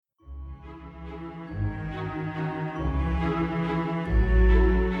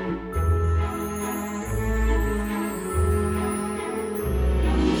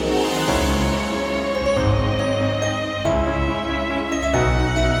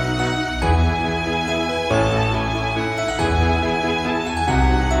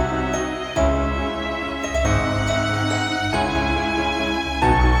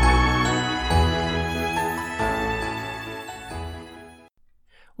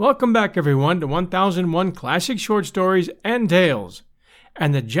Welcome back, everyone, to 1001 Classic Short Stories and Tales,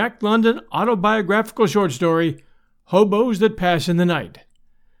 and the Jack London autobiographical short story, Hoboes That Pass in the Night.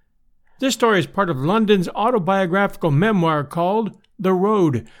 This story is part of London's autobiographical memoir called The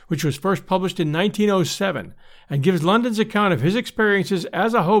Road, which was first published in 1907, and gives London's account of his experiences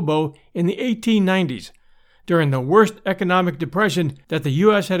as a hobo in the 1890s, during the worst economic depression that the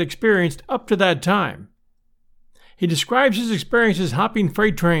U.S. had experienced up to that time. He describes his experiences hopping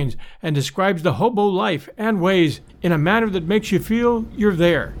freight trains and describes the hobo life and ways in a manner that makes you feel you're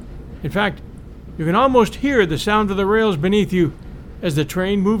there. In fact, you can almost hear the sound of the rails beneath you as the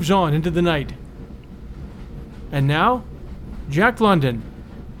train moves on into the night. And now, Jack London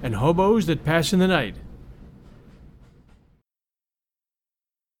and Hoboes That Pass in the Night.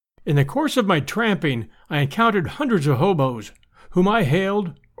 In the course of my tramping, I encountered hundreds of hobos, whom I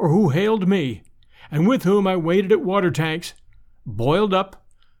hailed or who hailed me, and with whom I waited at water tanks, boiled up,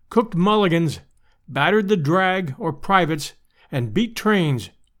 cooked mulligans, battered the drag or privates, and beat trains,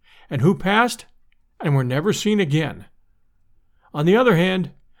 and who passed and were never seen again. On the other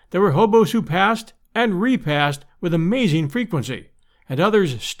hand, there were hobos who passed and repassed with amazing frequency, and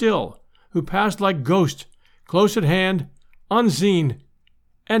others still, who passed like ghosts, close at hand, unseen,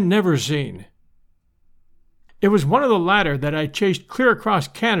 and never seen. It was one of the latter that I chased clear across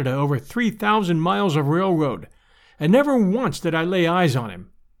Canada over 3,000 miles of railroad, and never once did I lay eyes on him.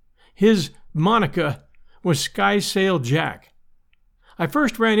 His monica was Skysail Jack. I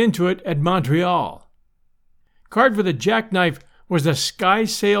first ran into it at Montreal. Carved with a jackknife was the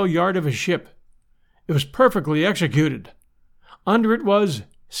skysail yard of a ship. It was perfectly executed. Under it was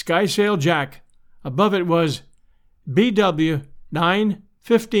Skysail Jack. Above it was BW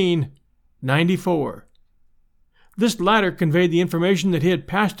 9/15/94. This latter conveyed the information that he had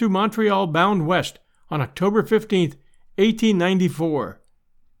passed through Montreal bound west on October 15, 1894.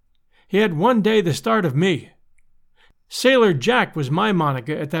 He had one day the start of me. Sailor Jack was my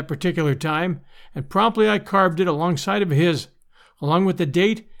monica at that particular time, and promptly I carved it alongside of his, along with the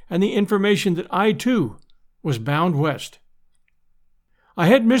date and the information that I, too, was bound west. I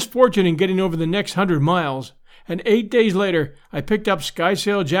had misfortune in getting over the next 100 miles, and 8 days later I picked up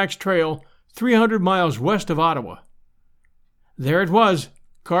Skysail Jack's trail 300 miles west of Ottawa. There it was,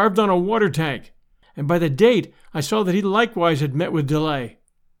 carved on a water tank, and by the date I saw that he likewise had met with delay.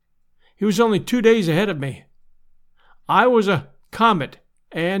 He was only 2 days ahead of me. I was a comet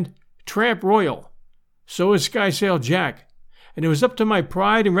and tramp royal. So is Skysail Jack, and it was up to my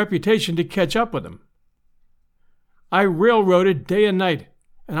pride and reputation to catch up with him. I railroaded day and night,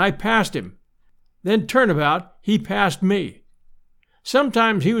 and I passed him. Then turnabout, he passed me.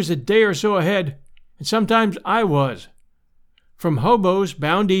 Sometimes he was a day or so ahead, and sometimes I was. From hobos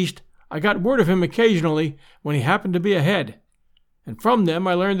bound east, I got word of him occasionally when he happened to be ahead, and from them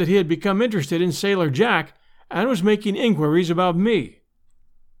I learned that he had become interested in Sailor Jack and was making inquiries about me.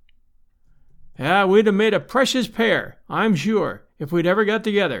 We'd have made a precious pair, I'm sure, if we'd ever got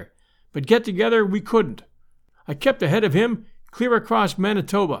together, but get together we couldn't. I kept ahead of him clear across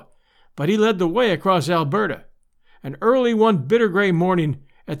Manitoba, but he led the way across Alberta, and early one bitter gray morning,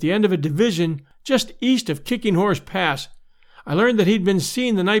 at the end of a division just east of Kicking Horse Pass, I learned that he'd been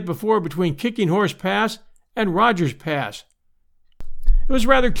seen the night before between Kicking Horse Pass and Rogers Pass. It was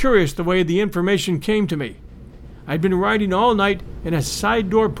rather curious the way the information came to me. I'd been riding all night in a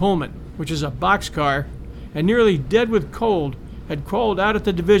side-door Pullman, which is a boxcar, and nearly dead with cold, had crawled out at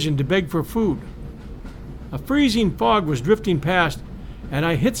the division to beg for food. A freezing fog was drifting past, and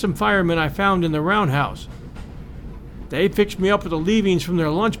I hit some firemen I found in the roundhouse. They fixed me up with the leavings from their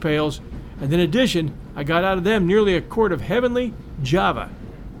lunch pails, and in addition, I got out of them nearly a quart of heavenly Java.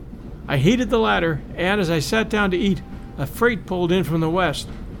 I heated the latter, and as I sat down to eat, a freight pulled in from the west.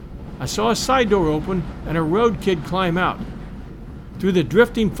 I saw a side door open and a road kid climb out. Through the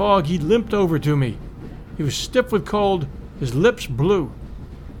drifting fog, he limped over to me. He was stiff with cold, his lips blue.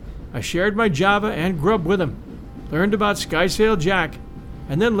 I shared my Java and grub with him, learned about Skysail Jack,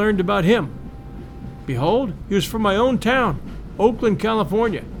 and then learned about him. Behold, he was from my own town, Oakland,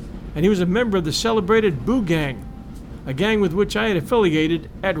 California, and he was a member of the celebrated Boo Gang, a gang with which I had affiliated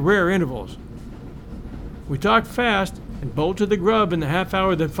at rare intervals. We talked fast and bolted the grub in the half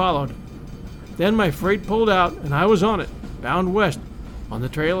hour that followed. Then my freight pulled out, and I was on it, bound west, on the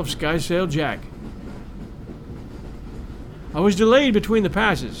trail of Skysail Jack. I was delayed between the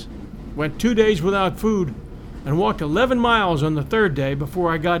passes, went 2 days without food, and walked 11 miles on the third day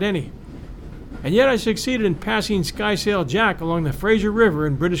before I got any. And yet I succeeded in passing Skysail Jack along the Fraser River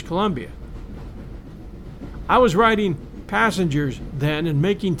in British Columbia. I was riding passengers then and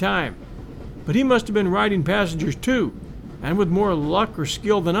making time, but he must have been riding passengers too, and with more luck or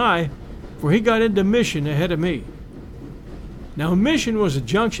skill than I, for he got into Mission ahead of me. Now, Mission was a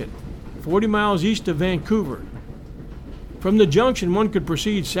junction, 40 miles east of Vancouver. From the junction, one could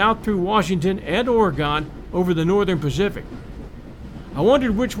proceed south through Washington and Oregon over the northern Pacific. I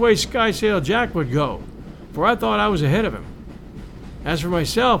wondered which way Skysail Jack would go, for I thought I was ahead of him. As for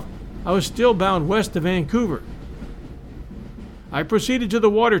myself, I was still bound west of Vancouver. I proceeded to the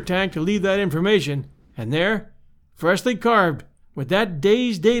water tank to leave that information, and there, freshly carved, with that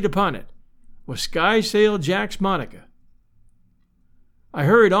day's date upon it, was Skysail Jack's Monica. I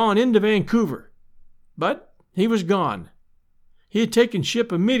hurried on into Vancouver, but he was gone. He had taken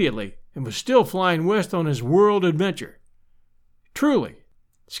ship immediately and was still flying west on his world adventure. Truly,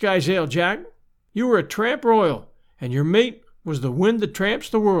 Skysail Jack, you were a tramp royal, and your mate was the wind that tramps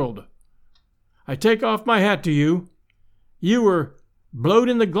the world. I take off my hat to you. You were blowed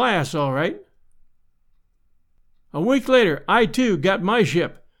in the glass, all right. A week later, I too got my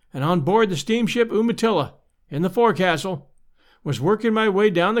ship, and on board the steamship Umatilla, in the forecastle, was working my way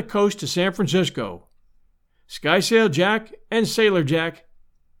down the coast to San Francisco. Skysail Jack and Sailor Jack,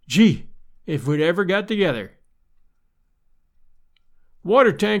 gee, if we'd ever got together.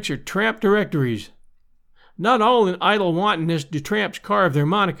 Water tanks are tramp directories. Not all in idle wantonness do tramps carve their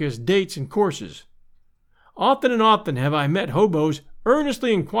monicas, dates, and courses. Often and often have I met hoboes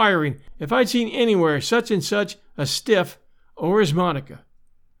earnestly inquiring if I'd seen anywhere such and such a stiff or his monica.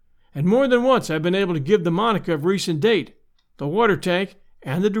 And more than once I've been able to give the monica of recent date, the water tank,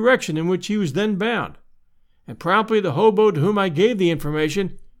 and the direction in which he was then bound. And promptly the hobo to whom I gave the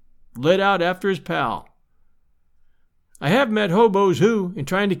information lit out after his pal. I have met hoboes who, in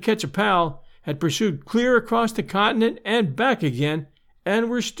trying to catch a pal, had pursued clear across the continent and back again, and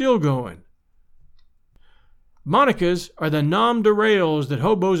were still going. Monicas are the nom de rails that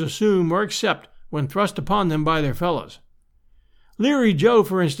hoboes assume or accept when thrust upon them by their fellows. Leary Joe,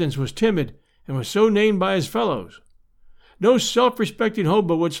 for instance, was timid and was so named by his fellows. No self-respecting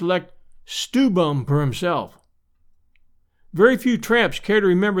hobo would select Stew-Bum for himself. Very few tramps care to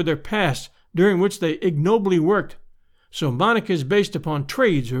remember their pasts during which they ignobly worked, so monicas based upon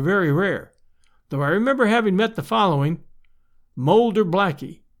trades are very rare, though I remember having met the following: Molder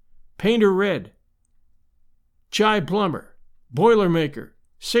Blackie, Painter Red, Chai Plumber, Boilermaker,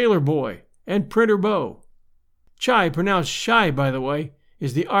 Sailor Boy, and Printer Beau. Chai, pronounced shy by the way,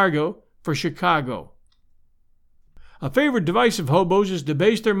 is the argot for Chicago. A favorite device of hobos is to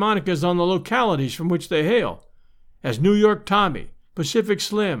base their monicas on the localities from which they hail, as New York Tommy, Pacific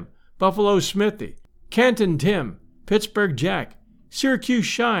Slim, Buffalo Smithy, Canton Tim, Pittsburgh Jack, Syracuse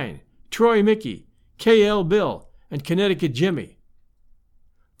Shine, Troy Mickey, KL Bill, and Connecticut Jimmy.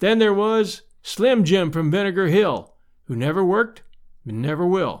 Then there was Slim Jim from Vinegar Hill, who never worked and never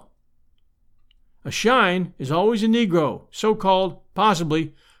will. A shine is always a Negro, so called,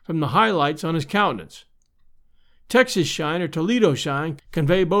 possibly, from the highlights on his countenance. Texas shine or Toledo shine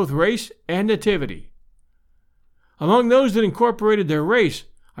convey both race and nativity. Among those that incorporated their race,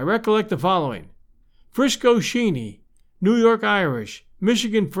 I recollect the following: Frisco Sheeny, New York Irish,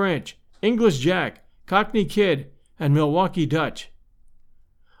 Michigan French, English Jack, Cockney Kid, and Milwaukee Dutch.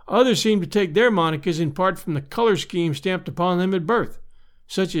 Others seem to take their monicas in part from the color scheme stamped upon them at birth,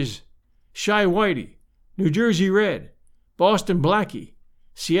 such as Shy Whitey, New Jersey Red, Boston Blackie,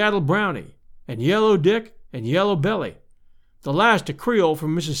 Seattle Brownie, and Yellow Dick and Yellow Belly, the last a Creole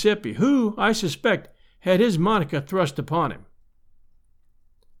from Mississippi, who, I suspect, had his monica thrust upon him.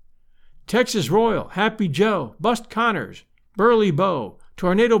 Texas Royal, Happy Joe, Bust Connors, Burley Beau,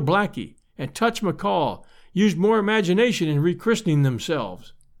 Tornado Blackie, and Touch McCall used more imagination in rechristening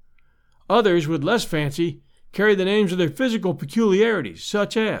themselves. Others, with less fancy, carry the names of their physical peculiarities,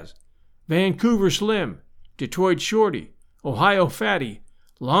 such as Vancouver Slim, Detroit Shorty, Ohio Fatty,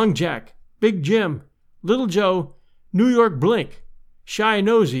 Long Jack, Big Jim, Little Joe, New York Blink, Shy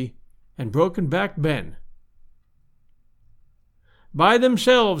Nosy, and Broken Back Ben. By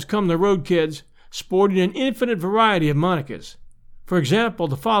themselves come the road kids, sporting an infinite variety of monicas. For example,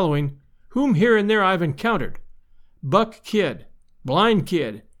 the following, whom here and there I've encountered: Buck Kid, Blind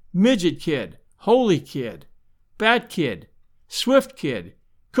Kid, Midget Kid, Holy Kid, Bat Kid, Swift Kid,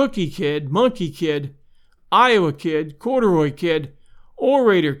 Cookie Kid, Monkey Kid, Iowa Kid, Corduroy Kid,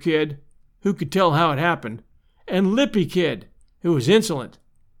 Orator Kid, who could tell how it happened, and Lippy Kid, who was insolent.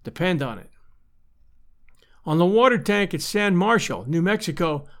 Depend on it. On the water tank at San Marshal, New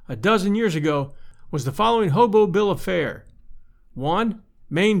Mexico, a dozen years ago, was the following hobo bill of fare: 1.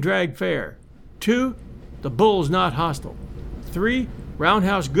 Main drag fare. 2. The bull's not hostile. 3.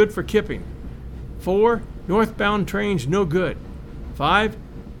 Roundhouse good for kipping. 4. Northbound trains no good. 5.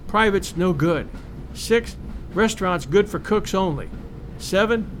 Privates no good. 6. restaurants good for cooks only.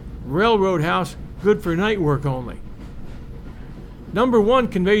 7, railroad house good for night work only. Number 1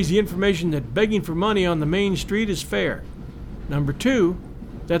 conveys the information that begging for money on the main street is fair. Number 2,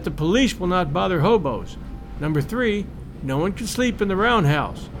 that the police will not bother hobos. Number 3, no one can sleep in the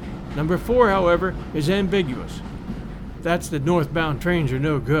roundhouse. Number 4, however, is ambiguous. That's that northbound trains are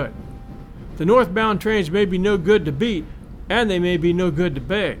no good. The northbound trains may be no good to beat, and they may be no good to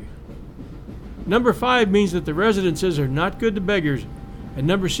beg. Number 5 means that the residences are not good to beggars, and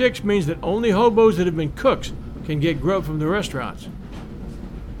number 6 means that only hobos that have been cooks can get grub from the restaurants.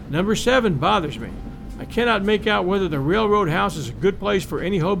 Number 7 bothers me. I cannot make out whether the railroad house is a good place for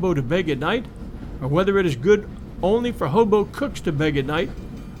any hobo to beg at night, or whether it is good only for hobo cooks to beg at night,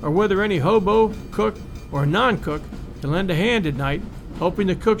 or whether any hobo, cook, or non-cook can lend a hand at night, helping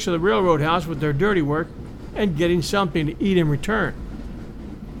the cooks of the railroad house with their dirty work and getting something to eat in return.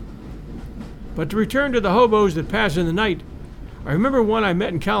 But to return to the hobos that pass in the night, I remember one I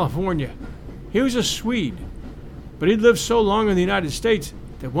met in California. He was a Swede, but he'd lived so long in the United States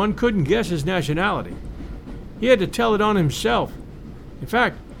that one couldn't guess his nationality. He had to tell it on himself. In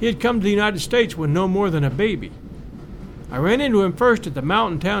fact, he had come to the United States when no more than a baby. I ran into him first at the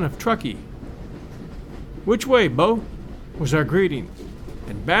mountain town of Truckee. "Which way, Bo?" was our greeting,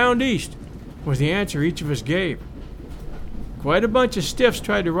 and "Bound east" was the answer each of us gave. Quite a bunch of stiffs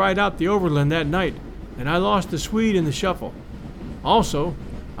tried to ride out the overland that night, and I lost the Swede in the shuffle. Also,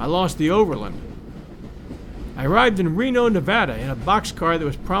 I lost the overland. I arrived in Reno, Nevada in a boxcar that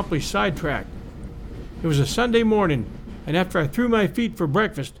was promptly sidetracked. It was a Sunday morning, and after I threw my feet for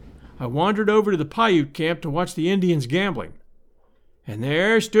breakfast, I wandered over to the Paiute camp to watch the Indians gambling. And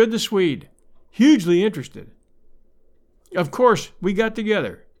there stood the Swede, hugely interested. Of course, we got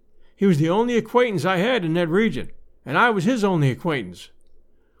together. He was the only acquaintance I had in that region, and I was his only acquaintance.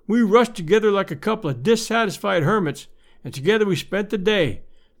 We rushed together like a couple of dissatisfied hermits, and together we spent the day,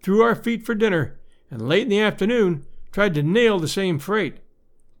 threw our feet for dinner, and late in the afternoon tried to nail the same freight.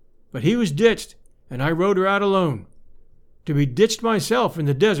 But he was ditched, and I rode her out alone, to be ditched myself in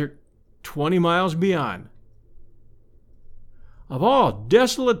the desert 20 miles beyond. Of all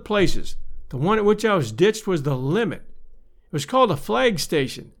desolate places, the one at which I was ditched was the limit. It was called a flag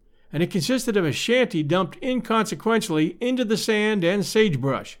station, and it consisted of a shanty dumped inconsequentially into the sand and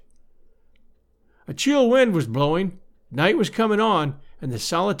sagebrush. A chill wind was blowing, night was coming on, and the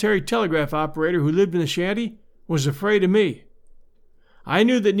solitary telegraph operator who lived in the shanty was afraid of me. I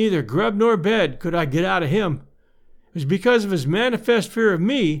knew that neither grub nor bed could I get out of him. It was because of his manifest fear of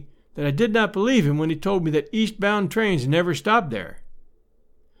me that I did not believe him when he told me that eastbound trains never stopped there.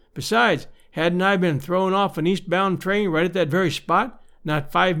 Besides, hadn't I been thrown off an eastbound train right at that very spot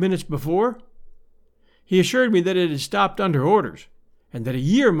not 5 minutes before? He assured me that it had stopped under orders, and that a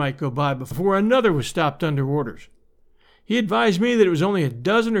year might go by before another was stopped under orders. He advised me that it was only a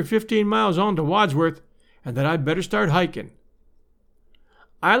dozen or 15 miles on to Wadsworth, and that I'd better start hiking.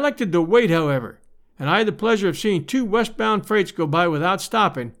 I elected to wait, however, and I had the pleasure of seeing 2 westbound freights go by without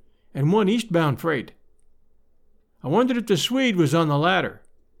stopping, and 1 eastbound freight. I wondered if the Swede was on the latter.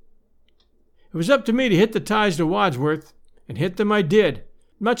 It was up to me to hit the ties to Wadsworth, and hit them I did,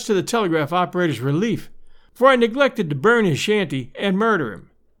 much to the telegraph operator's relief, for I neglected to burn his shanty and murder him.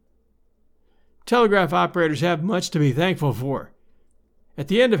 Telegraph operators have much to be thankful for. At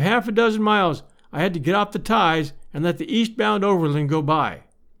the end of half a dozen miles, I had to get off the ties and let the eastbound overland go by.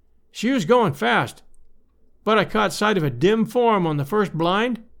 She was going fast, but I caught sight of a dim form on the first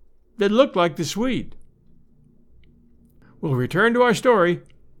blind that looked like the Swede. We'll return to our story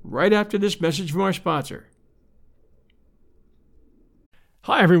right after this message from our sponsor.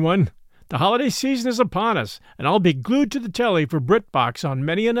 Hi, everyone. The holiday season is upon us, and I'll be glued to the telly for BritBox on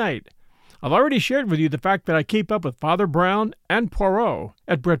many a night. I've already shared with you the fact that I keep up with Father Brown and Poirot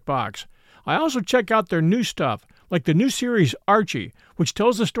at BritBox. I also check out their new stuff, like the new series Archie, which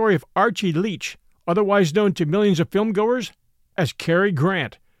tells the story of Archie Leach, otherwise known to millions of filmgoers as Cary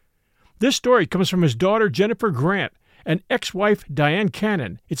Grant. This story comes from his daughter Jennifer Grant and ex-wife Diane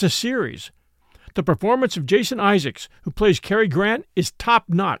Cannon. It's a series. The performance of Jason Isaacs, who plays Cary Grant, is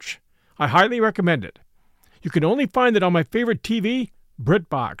top-notch. I highly recommend it. You can only find it on my favorite TV,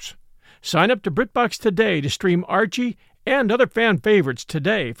 BritBox. Sign up to BritBox today to stream Archie and other fan favorites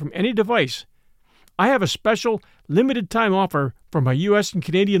today from any device. I have a special limited-time offer for my U.S. and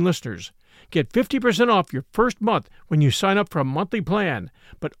Canadian listeners. Get 50% off your first month when you sign up for a monthly plan,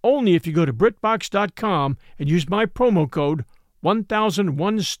 but only if you go to BritBox.com and use my promo code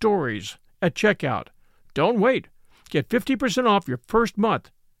 1001stories at checkout. Don't wait. Get 50% off your first month.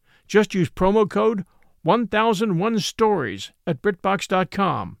 Just use promo code 1001stories at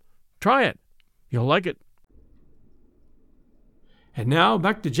BritBox.com. Try it. You'll like it. And now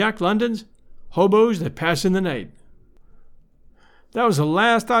back to Jack London's Hoboes That Pass in the Night. That was the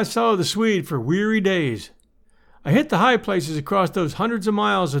last I saw of the Swede for weary days. I hit the high places across those hundreds of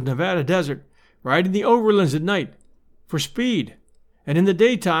miles of Nevada desert, riding the overlands at night for speed, and in the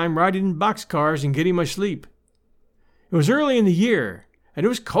daytime riding in boxcars and getting my sleep. It was early in the year, and it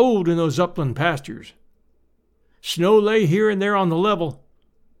was cold in those upland pastures. Snow lay here and there on the level.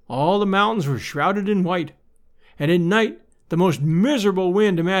 All the mountains were shrouded in white, and at night the most miserable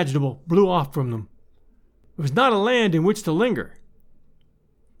wind imaginable blew off from them. It was not a land in which to linger.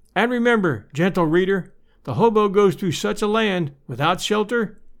 And remember, gentle reader, the hobo goes through such a land without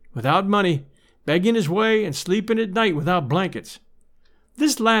shelter, without money, begging his way and sleeping at night without blankets.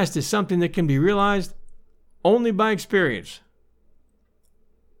 This last is something that can be realized only by experience.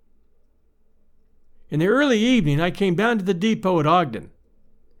 In the early evening, I came down to the depot at Ogden.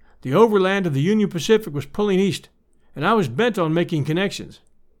 The overland of the Union Pacific was pulling east, and I was bent on making connections.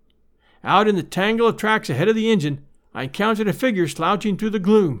 Out in the tangle of tracks ahead of the engine, I encountered a figure slouching through the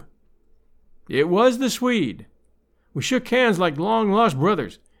gloom. It was the Swede. We shook hands like long-lost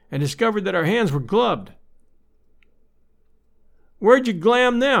brothers and discovered that our hands were gloved. "Where'd you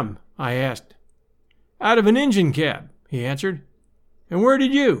glam them?" I asked. "Out of an engine cab," he answered. "And where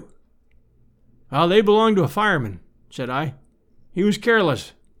did you?" "Well, they belonged to a fireman," said I. "He was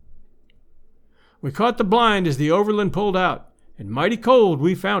careless." We caught the blind as the overland pulled out, and mighty cold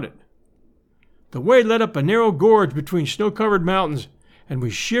we found it. The way led up a narrow gorge between snow-covered mountains, and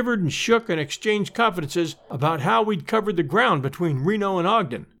we shivered and shook and exchanged confidences about how we'd covered the ground between Reno and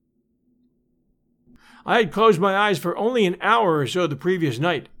Ogden. I had closed my eyes for only an hour or so the previous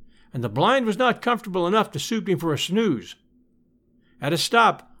night, and the blind was not comfortable enough to suit me for a snooze. At a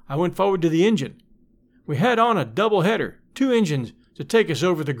stop, I went forward to the engine. We had on a double-header, 2 engines, to take us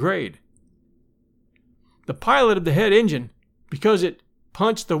over the grade. The pilot of the head engine, because it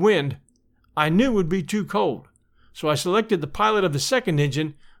punched the wind, I knew would be too cold, so I selected the pilot of the second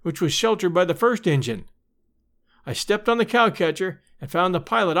engine, which was sheltered by the first engine. I stepped on the cowcatcher and found the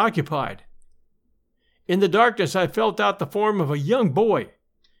pilot occupied. In the darkness, I felt out the form of a young boy.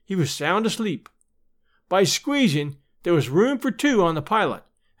 He was sound asleep. By squeezing, there was room for 2 on the pilot,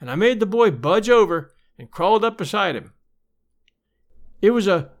 and I made the boy budge over and crawled up beside him. It was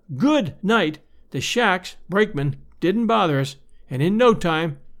a good night. The shacks, brakemen, didn't bother us, and in no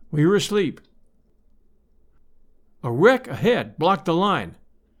time we were asleep. A wreck ahead blocked the line.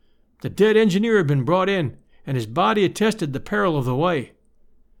 The dead engineer had been brought in, and his body attested the peril of the way.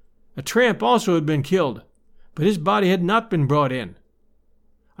 A tramp also had been killed, but his body had not been brought in.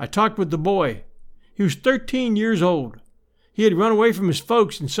 I talked with the boy. He was 13 years old. He had run away from his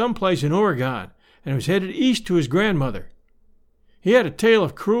folks in some place in Oregon, and was headed east to his grandmother. He had a tale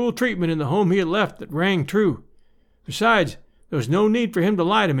of cruel treatment in the home he had left that rang true. Besides, there was no need for him to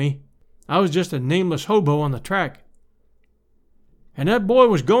lie to me. I was just a nameless hobo on the track. And that boy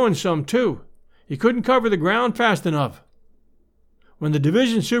was going some, too. He couldn't cover the ground fast enough. When the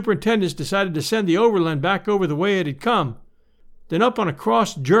division superintendents decided to send the overland back over the way it had come, then up on a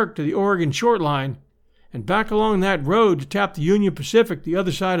cross jerk to the Oregon short line, and back along that road to tap the Union Pacific the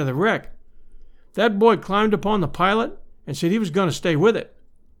other side of the wreck, that boy climbed upon the pilot and said he was going to stay with it.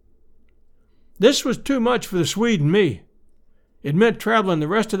 This was too much for the Swede and me. It meant traveling the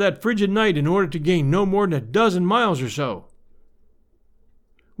rest of that frigid night in order to gain no more than a dozen miles or so.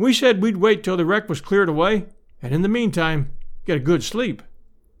 We said we'd wait till the wreck was cleared away, and in the meantime, get a good sleep.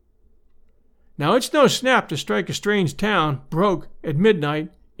 Now, it's no snap to strike a strange town, broke, at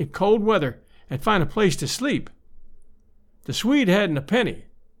midnight, in cold weather, and find a place to sleep. The Swede hadn't a penny.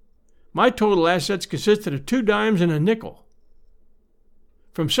 My total assets consisted of 2 dimes and a nickel.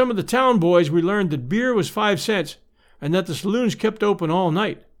 From some of the town boys we learned that beer was 5 cents and that the saloons kept open all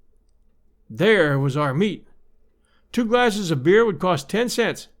night. There was our meat. 2 glasses of beer would cost 10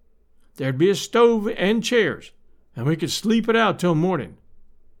 cents. There'd be a stove and chairs, and we could sleep it out till morning.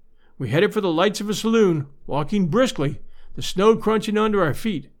 We headed for the lights of a saloon, walking briskly, the snow crunching under our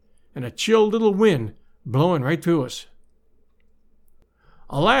feet, and a chill little wind blowing right through us.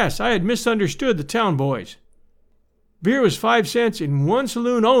 Alas, I had misunderstood the town boys. Beer was 5 cents in one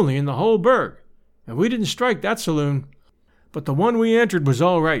saloon only in the whole burg, and we didn't strike that saloon. But the one we entered was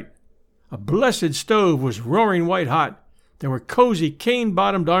all right. A blessed stove was roaring white hot. There were cozy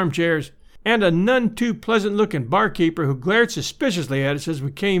cane-bottomed armchairs, and a none too pleasant-looking barkeeper who glared suspiciously at us as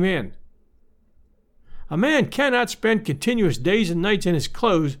we came in. A man cannot spend continuous days and nights in his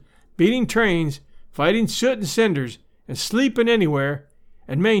clothes, beating trains, fighting soot and cinders, and sleeping anywhere,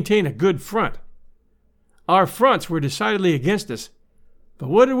 and maintain a good front. Our fronts were decidedly against us, but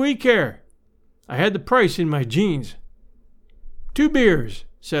what did we care? I had the price in my jeans. "2 beers,"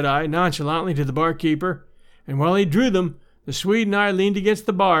 said I nonchalantly to the barkeeper, and while he drew them, the Swede and I leaned against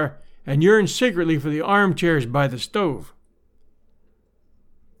the bar and yearned secretly for the armchairs by the stove.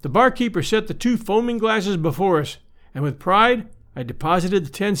 The barkeeper set the 2 foaming glasses before us, and with pride I deposited the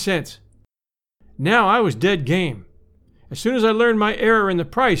 10 cents. Now I was dead game. As soon as I learned my error in the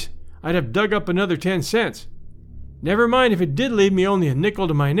price, I'd have dug up another 10 cents. Never mind if it did leave me only a nickel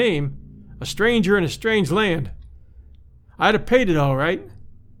to my name, a stranger in a strange land. I'd have paid it all right.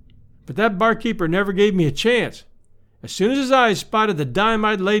 But that barkeeper never gave me a chance. As soon as his eyes spotted the dime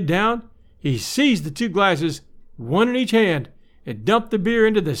I'd laid down, he seized the 2 glasses, one in each hand, and dumped the beer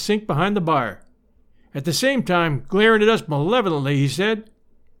into the sink behind the bar. At the same time, glaring at us malevolently, he said,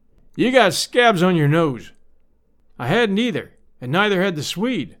 "You got scabs on your nose." I hadn't either, and neither had the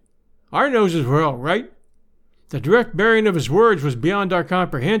Swede. Our noses were all right. The direct bearing of his words was beyond our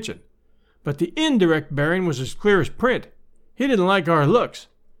comprehension, but the indirect bearing was as clear as print. He didn't like our looks,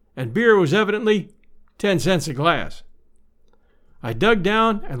 and beer was evidently 10 cents a glass. I dug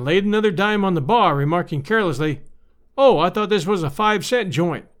down and laid another dime on the bar, remarking carelessly, "Oh, I thought this was a 5-cent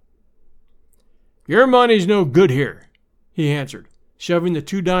joint." "Your money's no good here," he answered, shoving the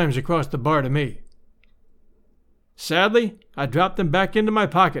 2 dimes across the bar to me. Sadly, I dropped them back into my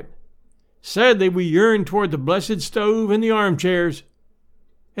pocket. Sadly, we yearned toward the blessed stove and the armchairs.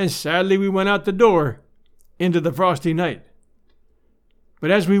 And sadly, we went out the door into the frosty night. But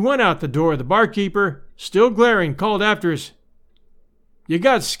as we went out the door, the barkeeper, still glaring, called after us, "You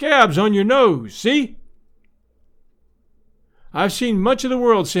got scabs on your nose, see?" I've seen much of the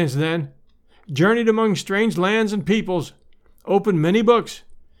world since then, journeyed among strange lands and peoples, opened many books,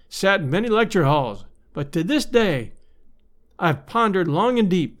 sat in many lecture halls, but to this day I've pondered long and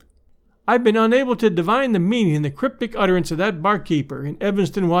deep. I've been unable to divine the meaning in the cryptic utterance of that barkeeper in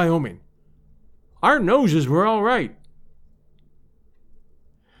Evanston, Wyoming. Our noses were all right.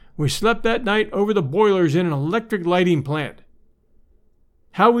 We slept that night over the boilers in an electric lighting plant.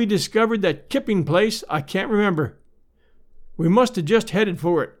 How we discovered that kipping place, I can't remember. We must have just headed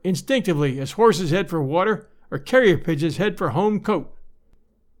for it, instinctively, as horses head for water or carrier pigeons head for home coat.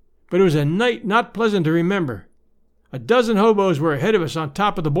 But it was a night not pleasant to remember. A dozen hoboes were ahead of us on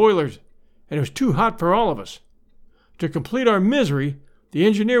top of the boilers, and it was too hot for all of us. To complete our misery, the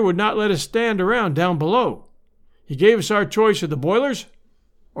engineer would not let us stand around down below. He gave us our choice of the boilers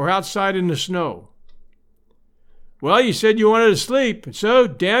or outside in the snow. "Well, you said you wanted to sleep, and so,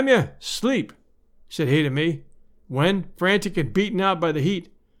 damn you, sleep," said he to me, when, frantic and beaten out by the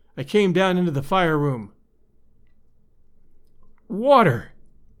heat, I came down into the fire room. "Water!"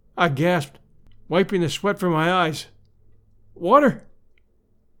 I gasped, wiping the sweat from my eyes. "Water?"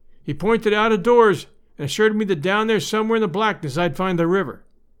 He pointed out of doors and assured me that down there somewhere in the blackness I'd find the river.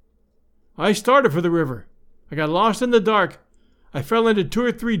 I started for the river. I got lost in the dark. I fell into 2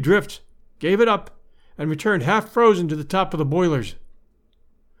 or 3 drifts, gave it up, and returned half frozen to the top of the boilers.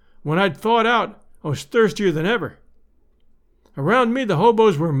 When I'd thawed out, I was thirstier than ever. Around me the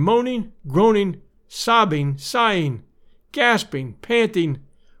hoboes were moaning, groaning, sobbing, sighing, gasping, panting,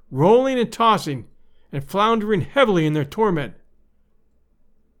 rolling and tossing, and floundering heavily in their torment.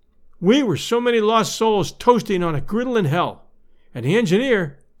 We were so many lost souls toasting on a griddle in hell, and the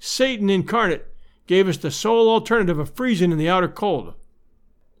engineer, Satan incarnate, gave us the sole alternative of freezing in the outer cold.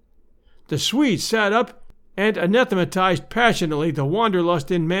 The Swede sat up and anathematized passionately the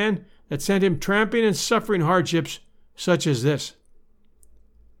wanderlust in man that sent him tramping and suffering hardships such as this.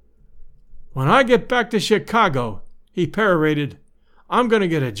 "When I get back to Chicago," he perorated, "I'm going to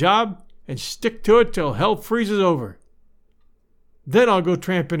get a job and stick to it till hell freezes over. Then I'll go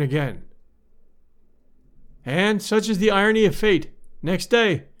tramping again." And, such is the irony of fate, next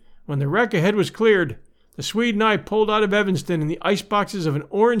day, when the wreck ahead was cleared, the Swede and I pulled out of Evanston in the ice boxes of an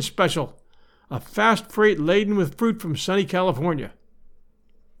orange special, a fast freight laden with fruit from sunny California.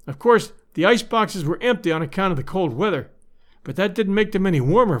 Of course, the ice boxes were empty on account of the cold weather, but that didn't make them any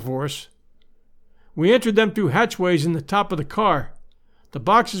warmer for us. We entered them through hatchways in the top of the car. The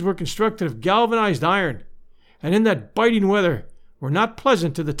boxes were constructed of galvanized iron, and in that biting weather were not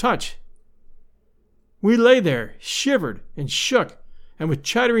pleasant to the touch. We lay there, shivered and shook, and with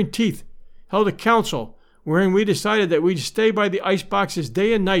chattering teeth held a council wherein we decided that we'd stay by the ice boxes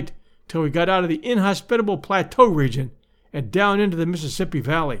day and night till we got out of the inhospitable plateau region and down into the Mississippi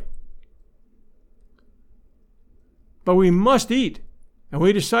Valley. But we must eat, and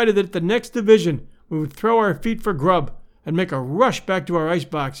we decided that at the next division we would throw our feet for grub and make a rush back to our ice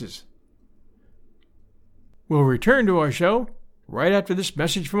boxes. We'll return to our show right after this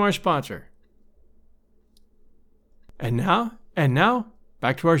message from our sponsor. And now,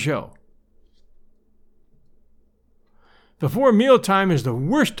 back to our show. Before mealtime is the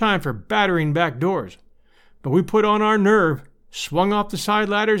worst time for battering back doors, but we put on our nerve, swung off the side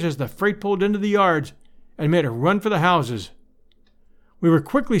ladders as the freight pulled into the yards, and made a run for the houses. We were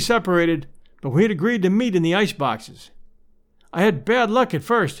quickly separated, but we had agreed to meet in the ice boxes. I had bad luck at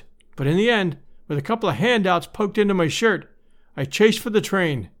first, but in the end, with a couple of handouts poked into my shirt, I chased for the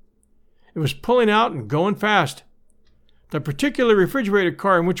train. It was pulling out and going fast. The particular refrigerator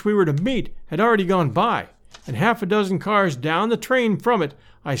car in which we were to meet had already gone by, and half a dozen cars down the train from it,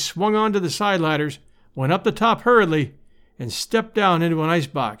 I swung onto the side ladders, went up the top hurriedly, and stepped down into an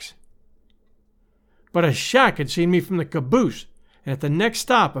icebox. But a shack had seen me from the caboose, and at the next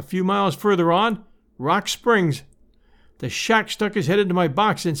stop, a few miles further on, Rock Springs, the shack stuck his head into my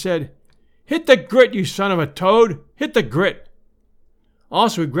box and said, "Hit the grit, you son of a toad! Hit the grit!"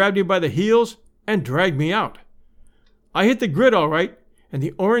 Also, he grabbed me by the heels and dragged me out. I hit the grit all right, and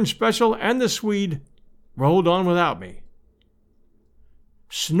the Orange Special and the Swede rolled on without me.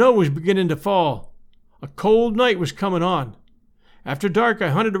 Snow was beginning to fall. A cold night was coming on. After dark, I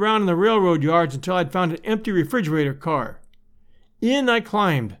hunted around in the railroad yards until I'd found an empty refrigerator car. In I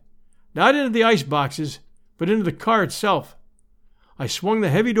climbed, not into the ice boxes, but into the car itself. I swung the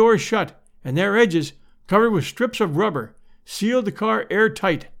heavy doors shut, and their edges, covered with strips of rubber, sealed the car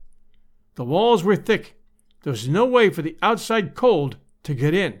airtight. The walls were thick. There was no way for the outside cold to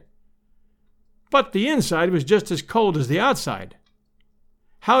get in. But the inside was just as cold as the outside.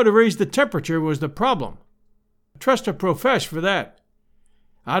 How to raise the temperature was the problem. Trust a profesh for that.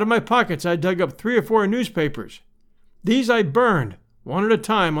 Out of my pockets I dug up 3 or 4 newspapers. These I burned, one at a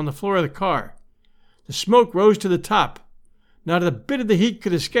time, on the floor of the car. The smoke rose to the top. Not a bit of the heat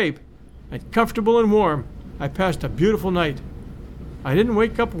could escape, and comfortable and warm, I passed a beautiful night. I didn't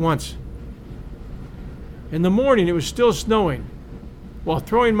wake up once. In the morning it was still snowing. While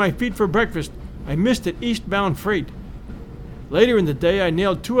throwing my feet for breakfast, I missed an eastbound freight. Later in the day, I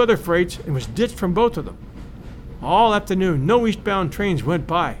nailed 2 other freights and was ditched from both of them. All afternoon, no eastbound trains went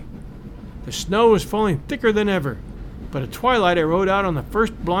by. The snow was falling thicker than ever, but at twilight I rode out on the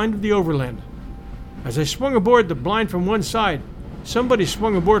first blind of the overland. As I swung aboard the blind from one side, somebody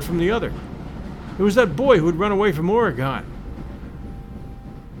swung aboard from the other. It was that boy who had run away from Oregon.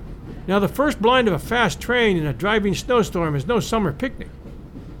 Now, the first blind of a fast train in a driving snowstorm is no summer picnic.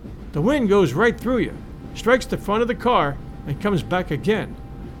 The wind goes right through you, strikes the front of the car, and comes back again.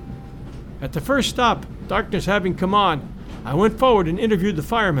 At the first stop, darkness having come on, I went forward and interviewed the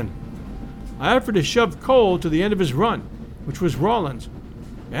fireman. I offered to shove coal to the end of his run, which was Rawlins,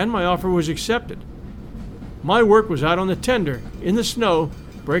 and my offer was accepted. My work was out on the tender, in the snow,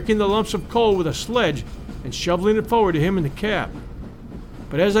 breaking the lumps of coal with a sledge and shoveling it forward to him in the cab.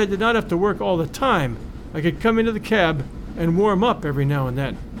 But as I did not have to work all the time, I could come into the cab and warm up every now and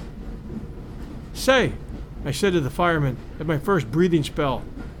then. "Say," I said to the fireman at my first breathing spell,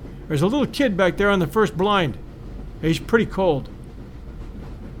 "there's a little kid back there on the first blind. He's pretty cold."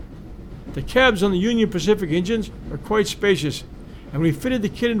 The cabs on the Union Pacific engines are quite spacious, and we fitted the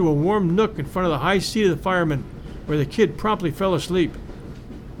kid into a warm nook in front of the high seat of the fireman, where the kid promptly fell asleep.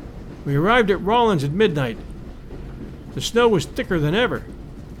 We arrived at Rawlins at midnight. The snow was thicker than ever.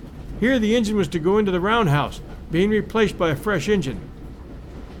 Here the engine was to go into the roundhouse, being replaced by a fresh engine.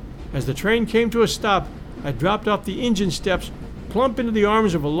 As the train came to a stop, I dropped off the engine steps plump into the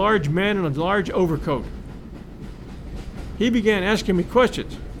arms of a large man in a large overcoat. He began asking me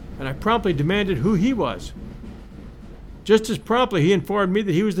questions, and I promptly demanded who he was. Just as promptly he informed me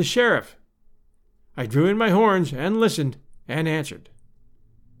that he was the sheriff. I drew in my horns and listened and answered.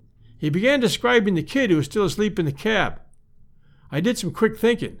 He began describing the kid who was still asleep in the cab. I did some quick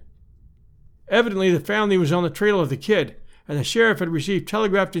thinking. Evidently the family was on the trail of the kid, and the sheriff had received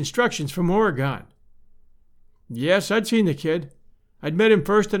telegraphed instructions from Oregon. Yes, I'd seen the kid. I'd met him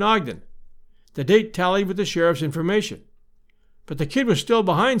first in Ogden. The date tallied with the sheriff's information. But the kid was still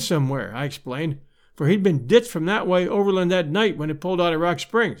behind somewhere, I explained, for he'd been ditched from that way overland that night when it pulled out of Rock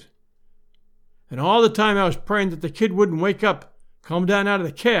Springs. And all the time I was praying that the kid wouldn't wake up, come down out of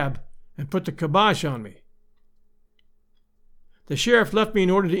the cab, and put the kibosh on me. The sheriff left me in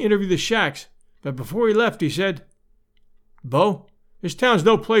order to interview the shacks, but before he left he said, "Bo, this town's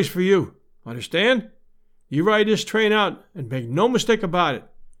no place for you. Understand? You ride this train out and make no mistake about it.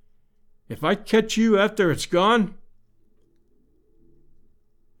 If I catch you after it's gone..."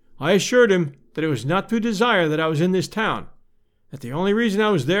 I assured him that it was not through desire that I was in this town, that the only reason I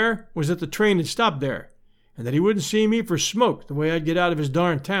was there was that the train had stopped there, and that he wouldn't see me for smoke the way I'd get out of his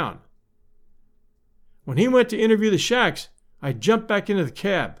darn town. When he went to interview the shacks, I jumped back into the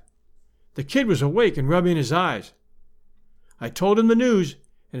cab. The kid was awake and rubbing his eyes. I told him the news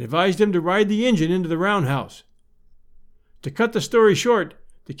and advised him to ride the engine into the roundhouse. To cut the story short,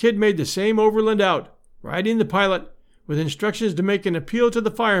 the kid made the same overland out, riding the pilot, with instructions to make an appeal to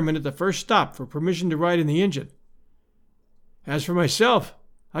the fireman at the first stop for permission to ride in the engine. As for myself,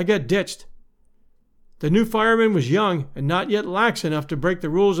 I got ditched. The new fireman was young and not yet lax enough to break the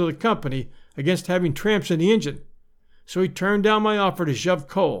rules of the company against having tramps in the engine, so he turned down my offer to shove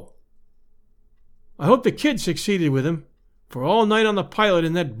coal. I hope the kid succeeded with him, for all night on the pilot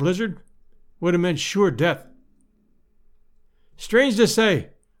in that blizzard would have meant sure death. Strange to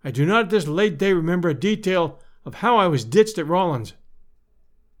say, I do not at this late day remember a detail of how I was ditched at Rawlins.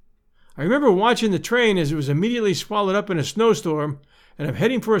 I remember watching the train as it was immediately swallowed up in a snowstorm and of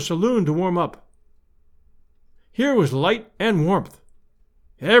heading for a saloon to warm up. Here was light and warmth.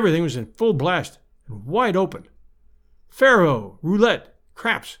 Everything was in full blast and wide open. Faro, roulette,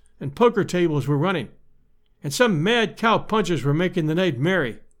 craps, and poker tables were running, and some mad cow punchers were making the night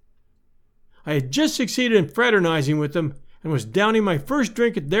merry. I had just succeeded in fraternizing with them and was downing my first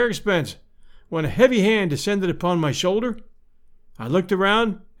drink at their expense when a heavy hand descended upon my shoulder. I looked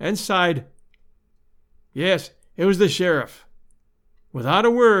around and sighed. Yes, it was the sheriff. Without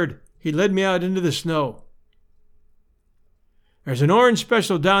a word, he led me out into the snow. "There's an orange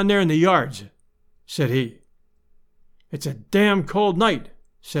special down there in the yards," said he. "It's a damn cold night,"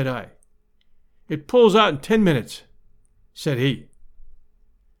 said I. "It pulls out in 10 minutes, said he.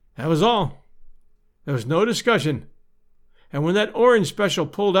 That was all. There was no discussion, and when that orange special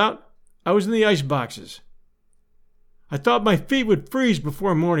pulled out, I was in the ice boxes. I thought my feet would freeze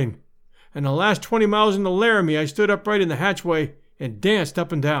before morning, and the last 20 miles into Laramie I stood upright in the hatchway and danced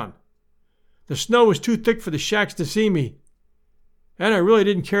up and down. The snow was too thick for the shacks to see me, and I really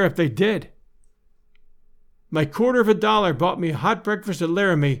didn't care if they did. My $0.25 bought me a hot breakfast at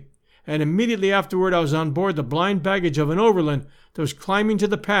Laramie, and immediately afterward I was on board the blind baggage of an overland that was climbing to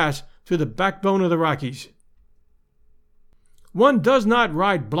the pass through the backbone of the Rockies. One does not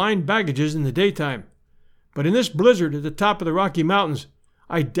ride blind baggages in the daytime, but in this blizzard at the top of the Rocky Mountains,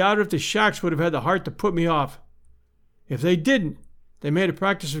 I doubt if the shacks would have had the heart to put me off. If they didn't, they made a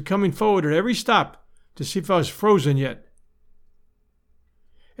practice of coming forward at every stop to see if I was frozen yet.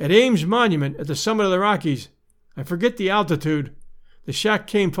 At Ames Monument at the summit of the Rockies, I forget the altitude, the shack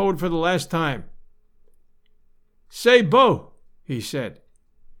came forward for the last time. "Say, Bo," he said,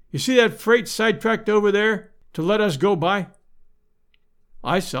 "you see that freight sidetracked over there to let us go by?"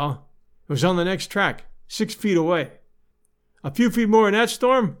 I saw. It was on the next track, 6 feet away. A few feet more in that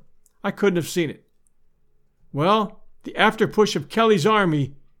storm, I couldn't have seen it. Well, the after push of Kelly's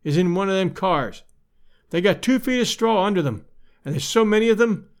army is in one of them cars. They got 2 feet of straw under them, and there's so many of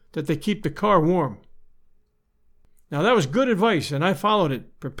them that they keep the car warm. Now that was good advice, and I followed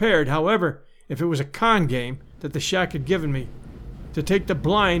it, prepared, however, if it was a con game that the shack had given me, to take the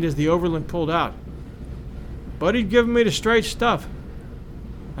blind as the overland pulled out. But he'd given me the straight stuff.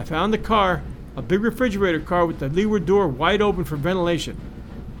 I found the car, a big refrigerator car with the leeward door wide open for ventilation.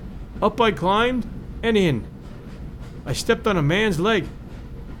 Up I climbed and in. I stepped on a man's leg,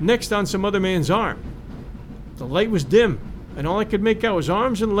 next on some other man's arm. The light was dim, and all I could make out was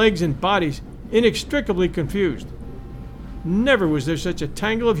arms and legs and bodies inextricably confused. Never was there such a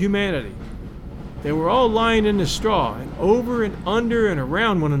tangle of humanity. They were all lying in the straw, and over and under and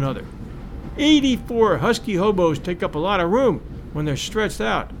around one another. 84 husky hobos take up a lot of room when they're stretched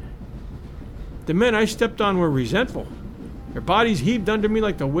out. The men I stepped on were resentful. Their bodies heaved under me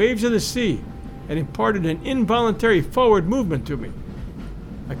like the waves of the sea and imparted an involuntary forward movement to me.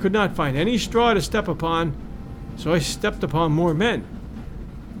 I could not find any straw to step upon, so I stepped upon more men.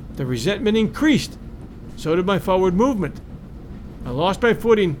 The resentment increased, so did my forward movement. I lost my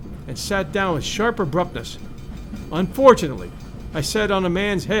footing and sat down with sharp abruptness. Unfortunately, I sat on a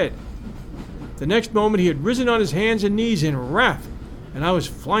man's head. The next moment he had risen on his hands and knees in wrath, and I was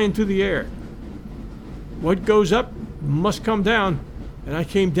flying through the air. What goes up must come down, and I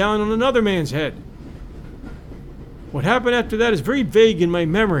came down on another man's head. What happened after that is very vague in my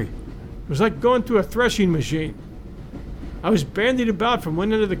memory. It was like going through a threshing machine. I was bandied about from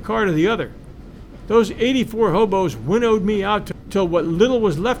one end of the car to the other. Those 84 hobos winnowed me out till what little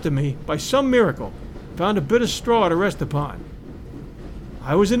was left of me, by some miracle, found a bit of straw to rest upon.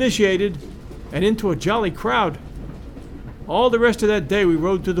 I was initiated, and into a jolly crowd. All the rest of that day we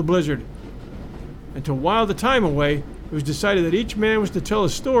rode through the blizzard, and to while the time away, it was decided that each man was to tell a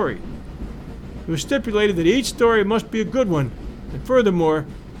story. It was stipulated that each story must be a good one, and furthermore,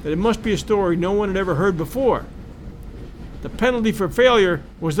 that it must be a story no one had ever heard before. The penalty for failure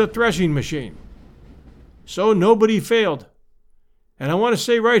was the threshing machine. So nobody failed. And I want to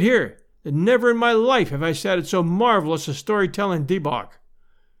say right here that never in my life have I sat at so marvelous a storytelling debauch.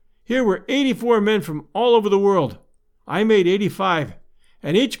 Here were 84 men from all over the world, I made 85,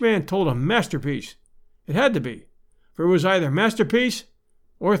 and each man told a masterpiece. It had to be, for it was either masterpiece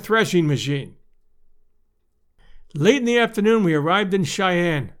or threshing machine. Late in the afternoon we arrived in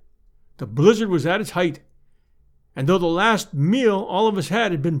Cheyenne. The blizzard was at its height, and though the last meal all of us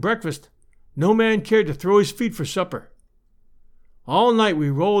had been breakfast, no man cared to throw his feet for supper. All night we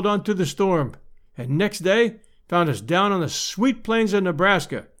rolled on through the storm, and next day found us down on the sweet plains of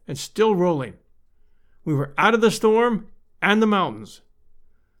Nebraska and still rolling. We were out of the storm and the mountains.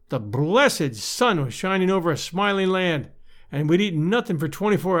 The blessed sun was shining over a smiling land, and we'd eaten nothing for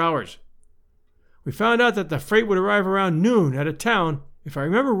 24 hours. We found out that the freight would arrive around noon at a town, if I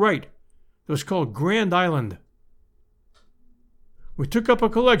remember right, that was called Grand Island. We took up a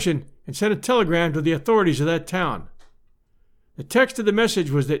collection and sent a telegram to the authorities of that town. The text of the message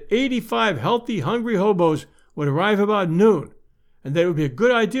was that 85 healthy, hungry hobos would arrive about noon, and that it would be a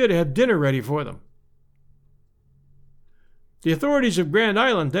good idea to have dinner ready for them. The authorities of Grand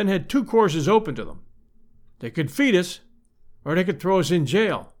Island then had two courses open to them. They could feed us, or they could throw us in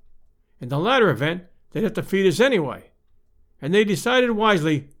jail. In the latter event, they'd have to feed us anyway, and they decided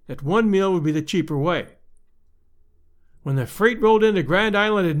wisely that one meal would be the cheaper way. When the freight rolled into Grand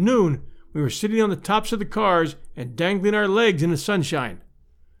Island at noon, we were sitting on the tops of the cars and dangling our legs in the sunshine.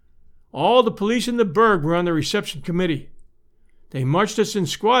 All the police in the burg were on the reception committee. They marched us in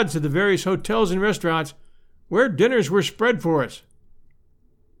squads to the various hotels and restaurants where dinners were spread for us.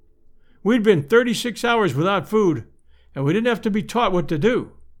 We'd been 36 hours without food, and we didn't have to be taught what to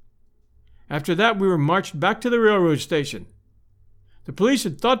do. After that, we were marched back to the railroad station. The police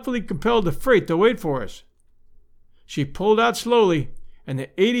had thoughtfully compelled the freight to wait for us. She pulled out slowly, and the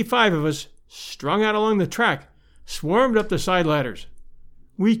 85 of us, strung out along the track, swarmed up the side ladders.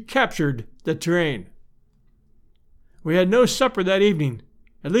 We captured the train. We had no supper that evening.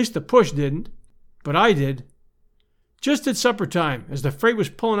 At least the push didn't, but I did. Just at supper time, as the freight was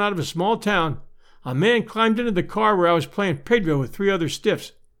pulling out of a small town, a man climbed into the car where I was playing Pedro with 3 other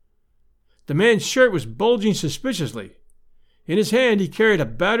stiffs. The man's shirt was bulging suspiciously. In his hand he carried a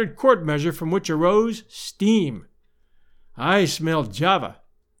battered quart measure from which arose steam. I smelled Java.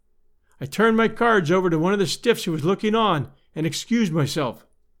 I turned my cards over to one of the stiffs who was looking on and excused myself.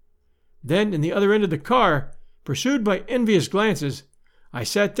 Then, in the other end of the car, pursued by envious glances, I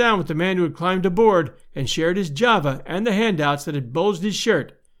sat down with the man who had climbed aboard and shared his Java and the handouts that had bulged his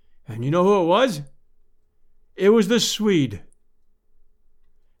shirt. And you know who it was? It was the Swede.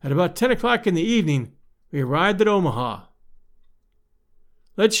 At about 10 o'clock in the evening, we arrived at Omaha.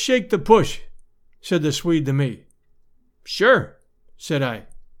 "Let's shake the push," said the Swede to me. "Sure," said I.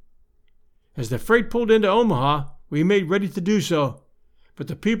 As the freight pulled into Omaha, we made ready to do so, but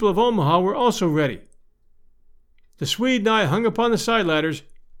the people of Omaha were also ready. The Swede and I hung upon the side ladders,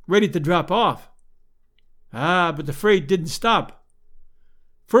 ready to drop off. But the freight didn't stop.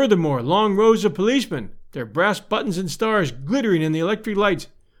 Furthermore, long rows of policemen, their brass buttons and stars glittering in the electric lights,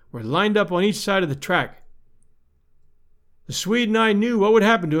 were lined up on each side of the track. The Swede and I knew what would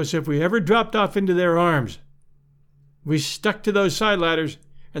happen to us if we ever dropped off into their arms. We stuck to those side ladders,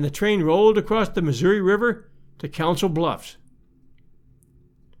 and the train rolled across the Missouri River to Council Bluffs.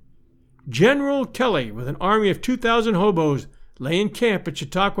 General Kelly, with an army of 2,000 hobos, lay in camp at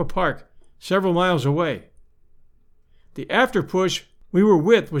Chautauqua Park, several miles away. The after push we were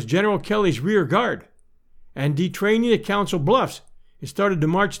with was General Kelly's rear guard, and detraining at Council Bluffs, it started to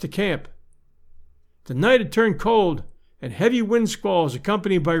march to camp. The night had turned cold, and heavy wind squalls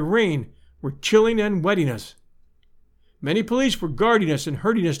accompanied by rain were chilling and wetting us. Many police were guarding us and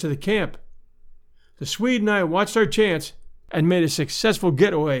herding us to the camp. The Swede and I watched our chance and made a successful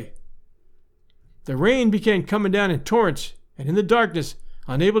getaway. The rain began coming down in torrents, and in the darkness,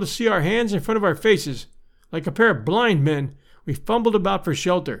 unable to see our hands in front of our faces, like a pair of blind men, we fumbled about for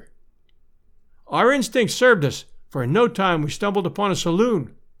shelter. Our instincts served us, for in no time we stumbled upon a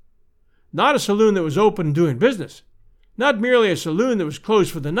saloon. Not a saloon that was open and doing business, not merely a saloon that was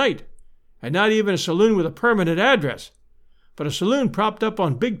closed for the night, and not even a saloon with a permanent address, but a saloon propped up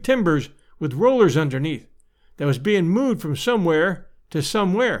on big timbers with rollers underneath, that was being moved from somewhere to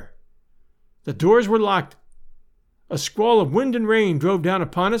somewhere. The doors were locked. A squall of wind and rain drove down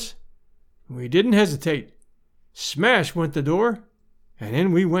upon us. We didn't hesitate. Smash went the door, and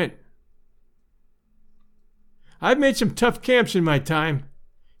in we went. I've made some tough camps in my time,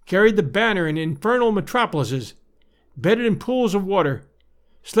 carried the banner in infernal metropolises, bedded in pools of water,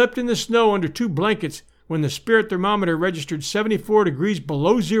 slept in the snow under 2 blankets when the spirit thermometer registered 74 degrees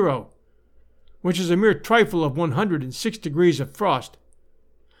below zero, which is a mere trifle of 106 degrees of frost.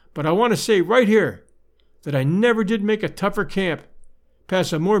 But I want to say right here that I never did make a tougher camp,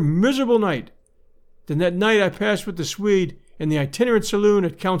 pass a more miserable night than that night I passed with the Swede in the itinerant saloon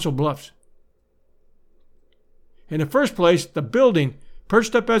at Council Bluffs. In the first place, the building,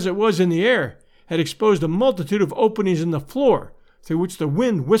 perched up as it was in the air, had exposed a multitude of openings in the floor through which the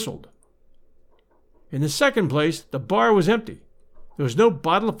wind whistled. In the second place, the bar was empty. There was no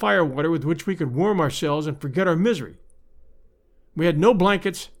bottle of firewater with which we could warm ourselves and forget our misery. We had no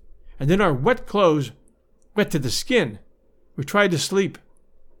blankets, and in our wet clothes, wet to the skin, we tried to sleep.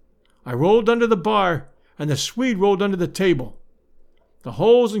 I rolled under the bar, and the Swede rolled under the table. The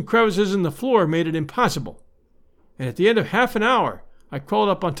holes and crevices in the floor made it impossible, and at the end of half an hour, I crawled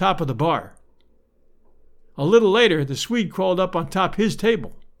up on top of the bar. A little later, the Swede crawled up on top his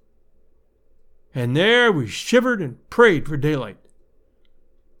table. And there we shivered and prayed for daylight.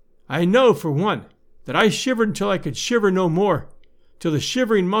 I know, for one, that I shivered until I could shiver no more, till the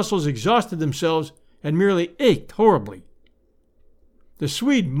shivering muscles exhausted themselves and merely ached horribly. The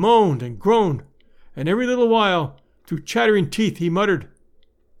Swede moaned and groaned, and every little while, through chattering teeth, he muttered,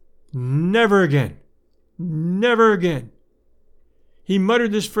 "Never again! Never again!" He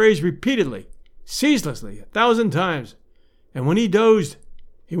muttered this phrase repeatedly, ceaselessly, 1,000 times, and when he dozed,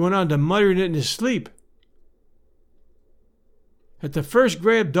 he went on to muttering it in his sleep. At the first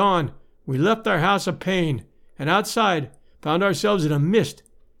gray of dawn, we left our house of pain, and outside found ourselves in a mist,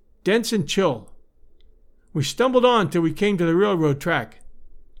 dense and chill. We stumbled on till we came to the railroad track.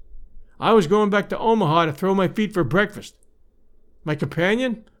 I was going back to Omaha to throw my feet for breakfast. My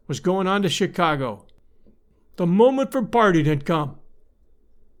companion was going on to Chicago. The moment for parting had come.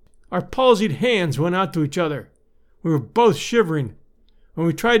 Our palsied hands went out to each other. We were both shivering. When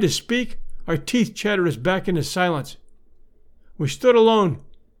we tried to speak, our teeth chattered us back into silence. We stood alone,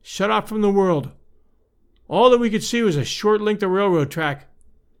 shut off from the world. All that we could see was a short length of railroad track,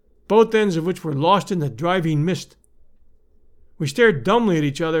 both ends of which were lost in the driving mist. We stared dumbly at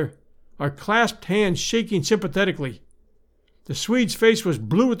each other, our clasped hands shaking sympathetically. The Swede's face was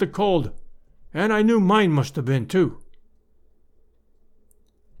blue with the cold, and I knew mine must have been too.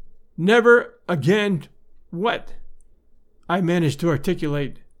 Never again what? I managed to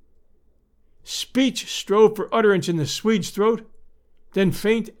articulate. Speech strove for utterance in the Swede's throat, then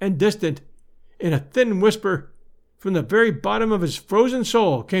faint and distant, in a thin whisper, from the very bottom of his frozen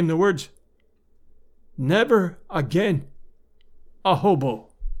soul came the words, "Never again a hobo."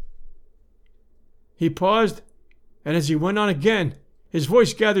 He paused, and as he went on again, his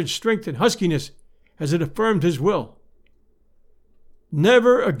voice gathered strength and huskiness as it affirmed his will.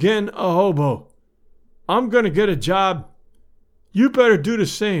 "Never again a hobo. I'm going to get a job. You better do the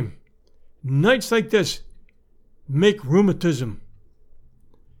same. Nights like this make rheumatism."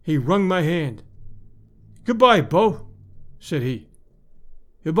 He wrung my hand. "Goodbye, Bo," said he.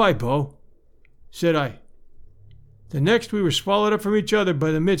 "Goodbye, Bo," said I. The next we were swallowed up from each other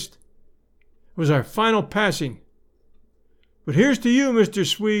by the mist. It was our final passing. But here's to you, Mr.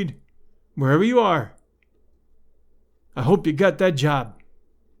 Swede, wherever you are. I hope you got that job.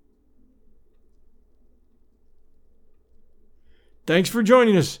 Thanks for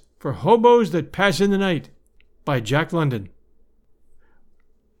joining us for Hoboes That Pass in the Night by Jack London.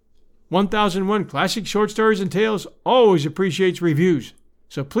 1001 Classic Short Stories and Tales always appreciates reviews,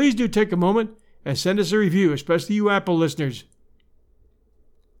 so please do take a moment and send us a review, especially you Apple listeners.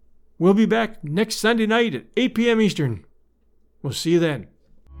 We'll be back next Sunday night at 8 p.m. Eastern. We'll see you then.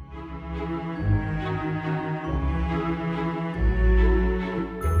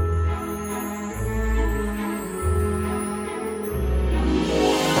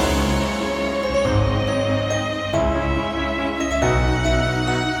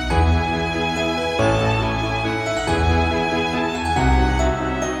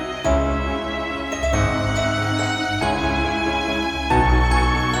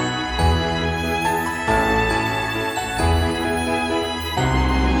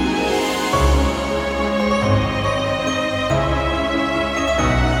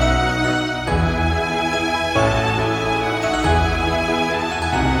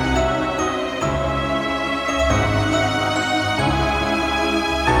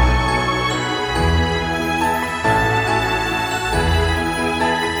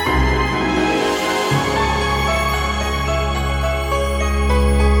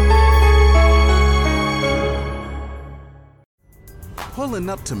 Pulling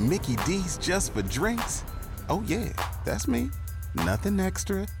up to Mickey D's just for drinks? Oh yeah, that's me. Nothing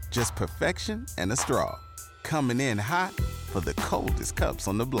extra, just perfection and a straw. Coming in hot for the coldest cups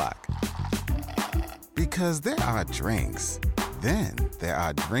on the block. Because there are drinks. Then there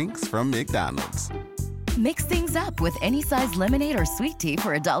are drinks from McDonald's. Mix things up with any size lemonade or sweet tea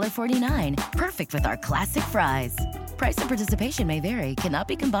for $1.49. Perfect with our classic fries. Price and participation may vary. Cannot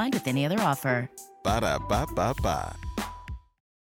be combined with any other offer. Ba-da-ba-ba-ba.